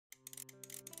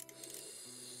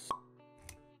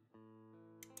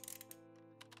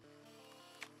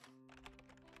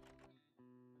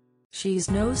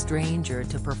She's no stranger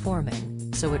to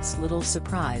performing, so it's little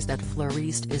surprise that Fleur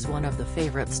East is one of the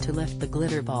favorites to lift the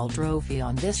glitter ball trophy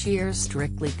on this year's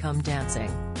Strictly Come Dancing.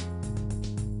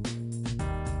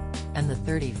 And the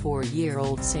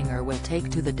 34-year-old singer will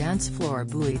take to the dance floor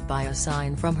buoyed by a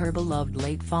sign from her beloved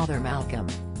late father Malcolm,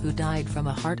 who died from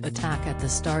a heart attack at the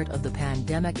start of the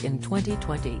pandemic in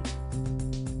 2020.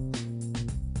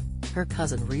 Her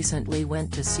cousin recently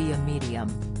went to see a medium,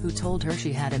 who told her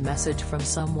she had a message from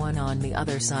someone on the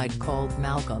other side called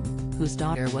Malcolm, whose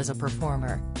daughter was a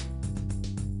performer.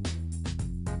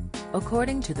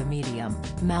 According to the medium,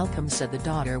 Malcolm said the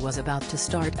daughter was about to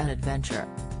start an adventure.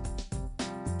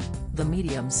 The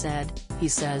medium said, "He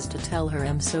says to tell her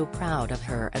I'm so proud of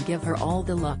her and give her all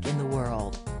the luck in the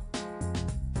world."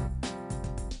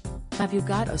 Have you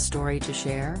got a story to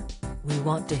share? We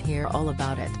want to hear all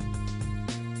about it.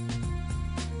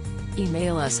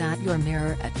 Email us at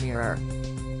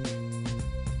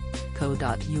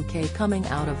yourmirror@mirror.co.uk. Coming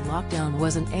out of lockdown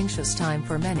was an anxious time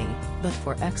for many, but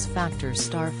for X Factor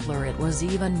star Fleur it was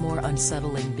even more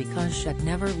unsettling because she'd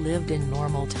never lived in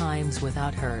normal times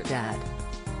without her dad.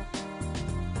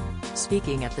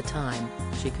 Speaking at the time,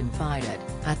 she confided,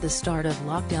 "At the start of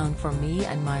lockdown for me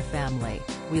and my family,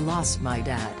 we lost my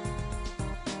dad.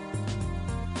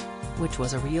 Which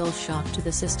was a real shock to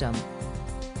the system.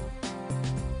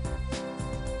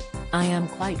 I am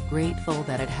quite grateful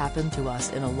that it happened to us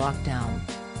in a lockdown.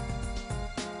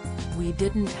 We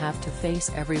didn't have to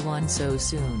face everyone so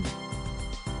soon.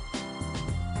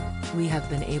 We have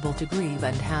been able to grieve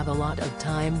and have a lot of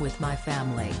time with my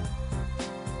family."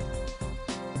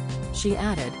 She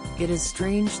added, "It is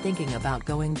strange thinking about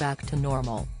going back to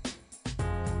normal.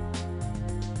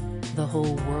 The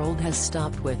whole world has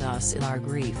stopped with us in our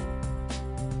grief.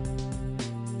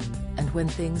 And when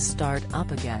things start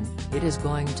up again, that is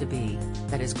going to be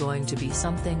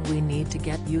something we need to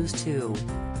get used to.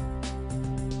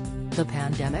 The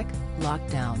pandemic,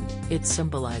 lockdown, it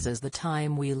symbolizes the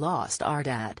time we lost our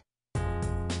dad.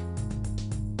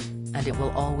 And it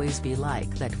will always be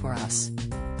like that for us.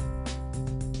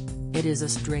 It is a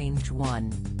strange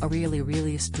one, a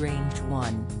really strange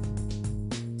one."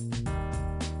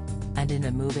 And in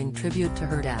a moving tribute to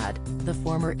her dad, the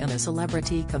former IMA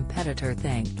celebrity competitor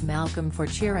thanked Malcolm for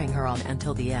cheering her on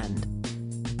until the end.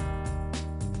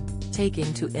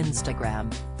 Taking to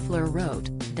Instagram, Fleur wrote,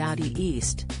 "Daddy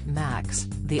East, Max,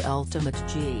 the ultimate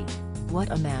G. What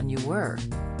a man you were.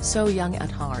 So young at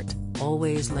heart,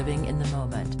 always living in the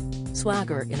moment.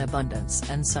 Swagger in abundance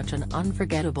and such an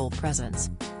unforgettable presence.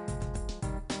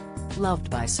 Loved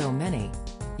by so many.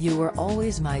 You were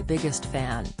always my biggest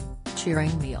fan.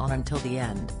 Cheering me on until the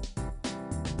end.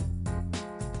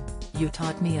 You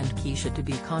taught me and Keisha to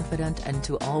be confident and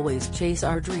to always chase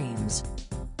our dreams.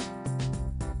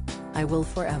 I will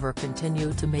forever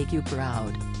continue to make you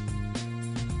proud.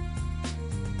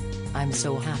 I'm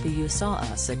so happy you saw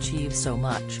us achieve so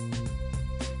much.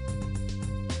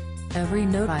 Every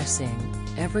note I sing,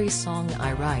 every song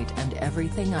I write and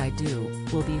everything I do,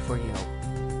 will be for you.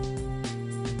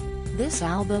 This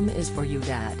album is for you,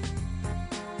 Dad.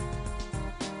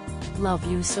 Love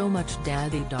you so much,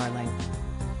 Daddy darling.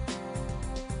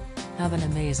 Have an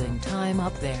amazing time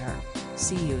up there.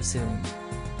 See you soon."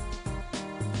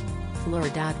 Fleur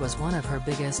dad was one of her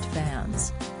biggest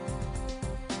fans.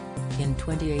 In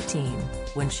 2018,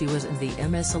 when she was in the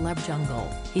IMA celeb jungle,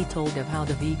 he told of how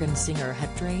the vegan singer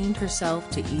had trained herself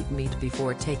to eat meat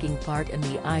before taking part in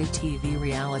the ITV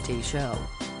reality show.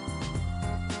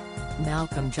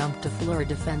 Malcolm jumped to Fleur's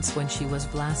defense when she was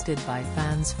blasted by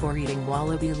fans for eating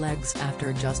wallaby legs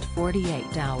after just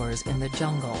 48 hours in the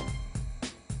jungle.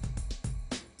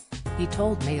 He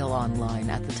told Mail Online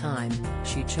at the time,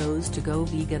 she chose to go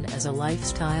vegan as a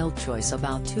lifestyle choice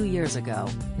about 2 years ago,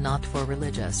 not for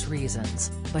religious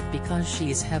reasons, but because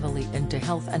she's heavily into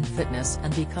health and fitness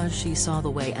and because she saw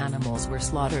the way animals were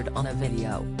slaughtered on a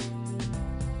video.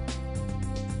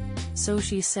 So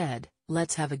she said,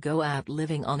 "Let's have a go at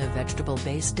living on a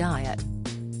vegetable-based diet."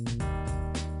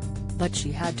 But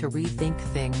she had to rethink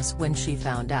things when she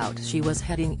found out she was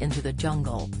heading into the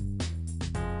jungle.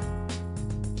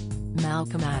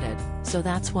 Malcolm added, "So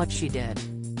that's what she did.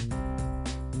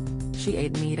 She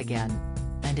ate meat again.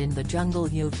 And in the jungle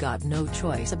you've got no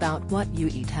choice about what you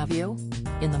eat, have you?"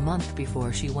 In the month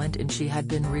before she went in, she had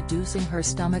been reducing her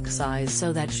stomach size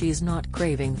so that she's not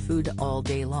craving food all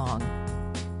day long.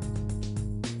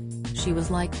 She was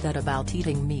like that about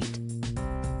eating meat.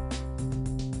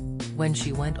 When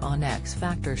she went on X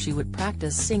Factor, she would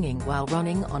practice singing while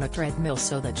running on a treadmill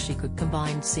so that she could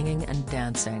combine singing and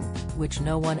dancing, which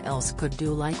no one else could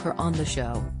do like her on the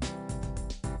show.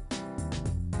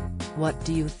 What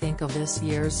do you think of this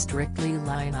year's Strictly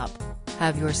lineup?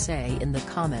 Have your say in the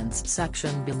comments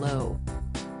section below.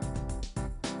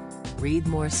 Read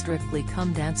more Strictly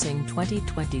Come Dancing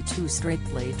 2022.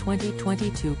 Strictly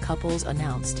 2022 couples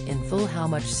announced in full how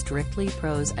much Strictly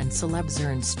pros and celebs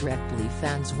earned. Strictly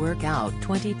fans work out.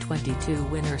 2022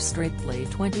 winner. Strictly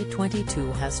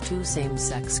 2022 has two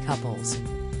same-sex couples.